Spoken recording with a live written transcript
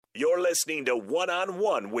You're listening to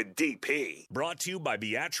One-on-One with DP. Brought to you by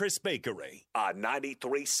Beatrice Bakery on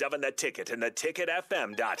 93.7 The Ticket and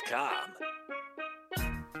theticketfm.com.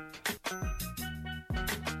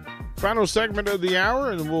 Final segment of the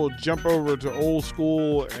hour, and we'll jump over to old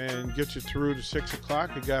school and get you through to 6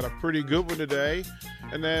 o'clock. We got a pretty good one today.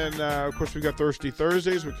 And then, of course, we got Thirsty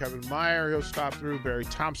Thursdays with Kevin Meyer. He'll stop through. Barry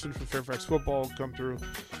Thompson from Fairfax Football will come through.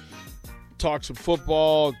 Talk some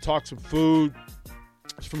football, talk some food.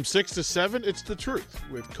 From 6 to 7, it's The Truth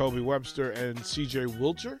with Kobe Webster and CJ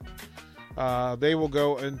Wilcher. They will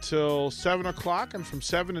go until 7 o'clock, and from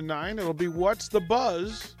 7 to 9, it'll be What's the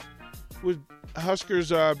Buzz with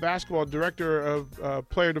Huskers basketball director of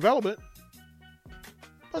player development,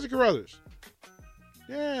 Buzzy Carruthers.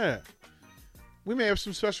 Yeah. We may have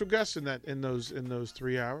some special guests in those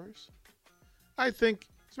 3 hours. I think,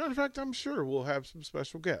 as a matter of fact, I'm sure we'll have some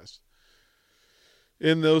special guests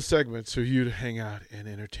in those segments for you to hang out and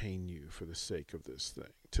entertain you for the sake of this thing.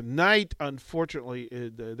 Tonight, unfortunately,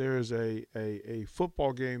 there is a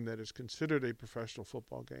football game that is considered a professional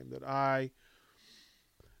football game that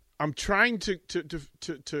I'm trying to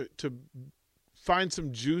find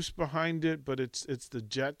some juice behind it, but it's the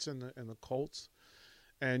Jets and the Colts.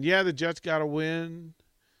 And yeah, the Jets got to win.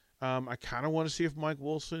 I kind of want to see if Mike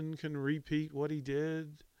Wilson can repeat what he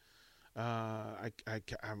did.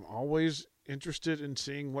 I'm always interested in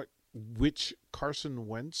seeing which Carson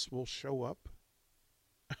Wentz will show up,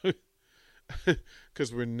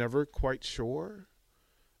 because we're never quite sure.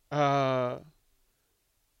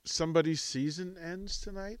 Somebody's season ends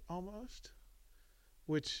tonight almost,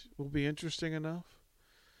 which will be interesting enough.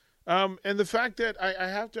 And the fact that I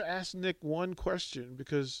have to ask Nick one question,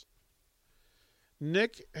 because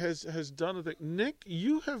Nick has done a thing. Nick,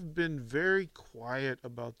 you have been very quiet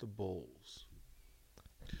about the Bulls.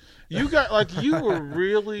 You were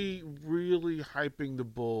really, really hyping the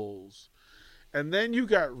Bulls, and then you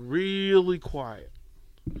got really quiet.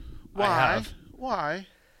 Why? Why?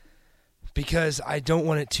 Because I don't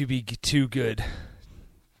want it to be too good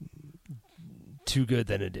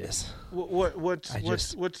than it is.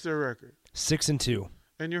 What's their record? 6-2.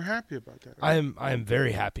 And you're happy about that, right? I am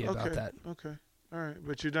very happy about that. Okay. All right.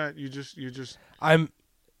 But you're not, you just.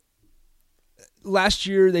 Last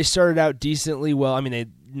year they started out decently well. I mean, they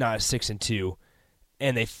not 6-2,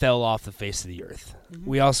 and they fell off the face of the earth. Mm-hmm.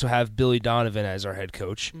 We also have Billy Donovan as our head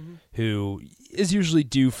coach, mm-hmm. who is usually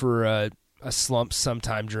due for a slump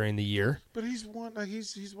sometime during the year. But he's won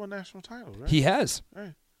national titles, right? He has.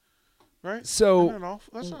 Right. So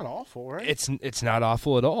that's not awful, right? It's not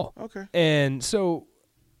awful at all. Okay. And so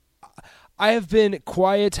I have been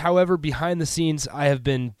quiet. However, behind the scenes, I have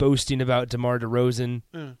been boasting about DeMar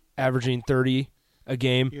DeRozan averaging 30 a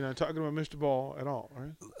game. You're not talking about Mr. Ball at all,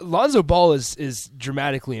 right? Lonzo Ball is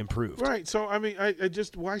dramatically improved. Right. So, I mean, I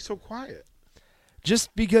just, why so quiet?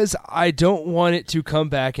 Just because I don't want it to come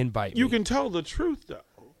back and bite me. You can tell the truth,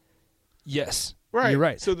 though. Yes. Right. You're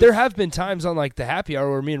right. So there have been times on like the happy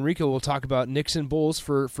hour where me and Rico will talk about Knicks and Bulls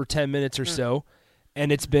for 10 minutes or so,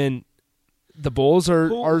 and it's been the Bulls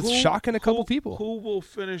are shocking a couple people. Who will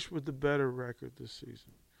finish with the better record this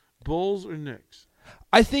season? Bulls or Knicks?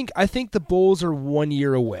 I think the Bulls are 1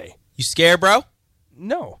 year away. You scared, bro?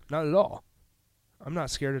 No, not at all. I'm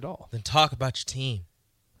not scared at all. Then talk about your team.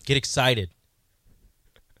 Get excited.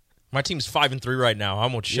 My team's 5-3 right now. I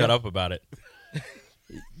won't shut up about it.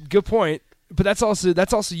 Good point. But that's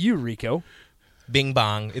also you, Rico. Bing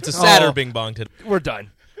bong. It's a sadder bing bong today. We're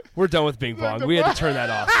done. We're done with bing bong. We had to turn that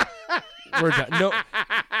off. We're done. No,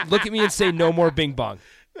 look at me and say no more bing bong.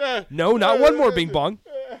 No, not one more bing bong.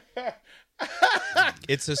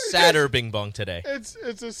 It's a sadder bing bong today. It's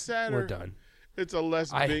a sadder. We're done. It's a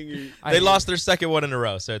less bingy. They lost their second one in a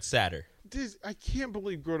row, so it's sadder. I can't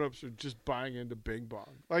believe grown-ups are just buying into bing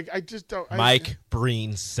bong. Like, I just don't. Mike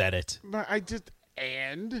Breen said it.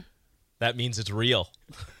 That means it's real.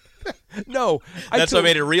 No, that's what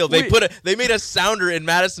made it real. They made a sounder in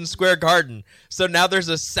Madison Square Garden, so now there's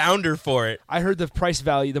a sounder for it. I heard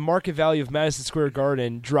the market value of Madison Square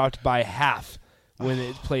Garden dropped by half when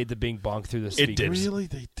it played the bing bong through the speakers. It did. Really?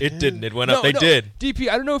 They did? It didn't. It went up. They did. DP,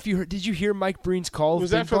 I don't know if you heard. Did you hear Mike Breen's call?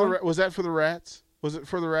 Was that for the Rats? Was it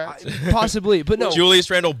for the Rats? Possibly, but no.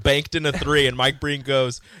 Julius Randle banked in a 3, and Mike Breen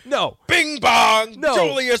goes, "No, bing bong, no.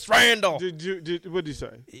 Julius Randle." What did he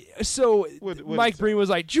say? So Mike Breen was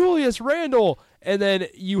like, "Julius Randle," and then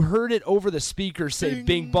you heard it over the speaker say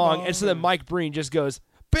 "bing bong," and so then Mike Breen just goes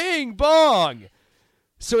 "bing bong."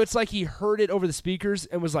 So it's like he heard it over the speakers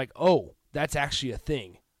and was like, "Oh, that's actually a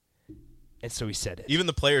thing," and so he said it. Even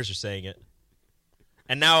the players are saying it,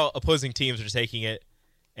 and now opposing teams are taking it,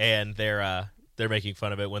 and they're they're making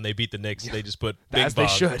fun of it when they beat the Knicks. They just put Bing As Bong.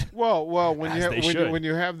 they should. Well, when As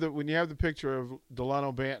you have the picture of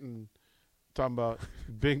Delano Banton talking about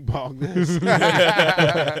Bing Bong this,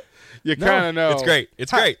 you kind of know It's great.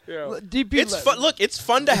 It's great. Yeah. DP, It's fun. Look, it's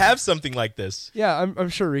fun to have something like this. Yeah, I'm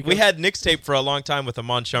sure, Rico. We had Knicks tape for a long time with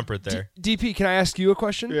Amon Shumpert there. DP, can I ask you a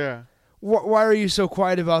question? Yeah, Why are you so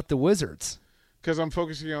quiet about the Wizards? because I'm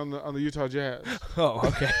focusing on the Utah Jazz. Oh,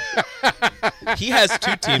 okay. He has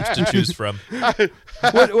 2 teams to choose from. what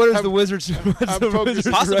is the Wizards? What's the focused- Wizards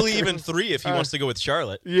Possibly record? even 3 if he wants to go with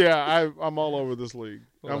Charlotte. Yeah, I'm all over this league.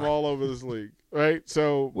 I'm all over this league. Right.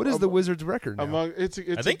 So What is the Wizards' record now? it's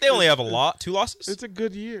I think they only have 2 losses. It's a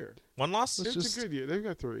good year. 1 loss. It's a good year. They've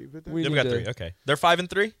got 3, but We- They've need got to- 3. Okay, they're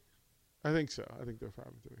 5-3. I think so. I think they're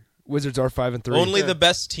 5-3. Wizards are 5-3. Only the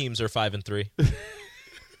best teams are 5-3.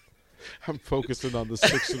 I'm focusing on the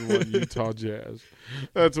 6-1 Utah Jazz.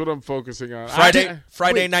 That's what I'm focusing on.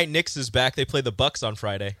 Friday night Knicks is back. They play the Bucks on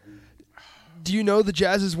Friday. Do you know the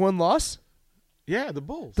Jazz's 1 loss? Yeah, the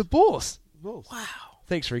Bulls. The Bulls. Bulls. Wow,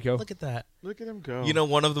 Thanks, Rico. look at that. Look at them go. You know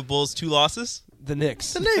one of the Bulls' 2 losses? The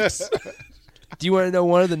Knicks. The Knicks. Do you want to know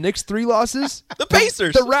one of the Knicks' 3 losses? The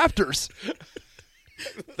Pacers. The Raptors.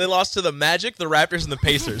 They lost to the Magic, the Raptors, and the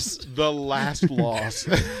Pacers. the last loss.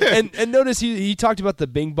 and notice he talked about the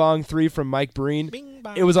Bing Bong 3 from Mike Breen. Bing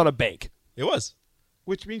bong. It was on a bank. It was.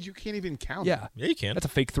 Which means you can't even count. Yeah. Yeah, you can. That's a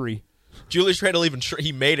fake 3. Julius Randle even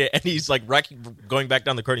he made it, and he's like going back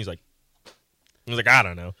down the court. And he's like, I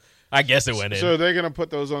don't know. I guess it went in. So they're gonna put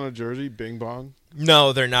those on a jersey, Bing Bong.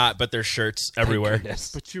 No, they're not. But there's shirts everywhere.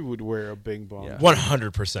 Goodness. But you would wear a Bing Bong. Yeah.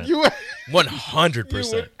 100%. You would, 100%.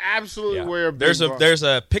 you would absolutely Yeah. wear a Bing Bong. There's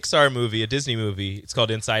a Pixar movie, a Disney movie. It's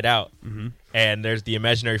called Inside Out, and there's the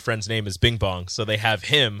imaginary friend's name is Bing Bong. So they have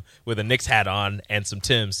him with a Knicks hat on and some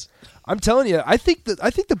Timbs. I'm telling you, I think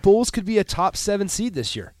the Bulls could be a top 7 seed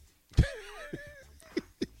this year.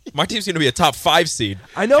 My team's going to be a top 5 seed.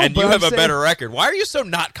 I know, and but you I'm have a saying- better record. Why are you so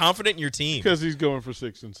not confident in your team? Because he's going for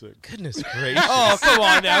 6-6. Goodness gracious! Oh, come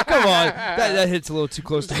on now. Come on. That hits a little too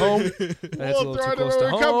close to home. That hits a little too close to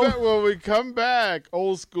home. When we come back,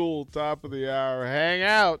 old school, top of the hour, hang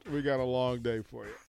out. We got a long day for you.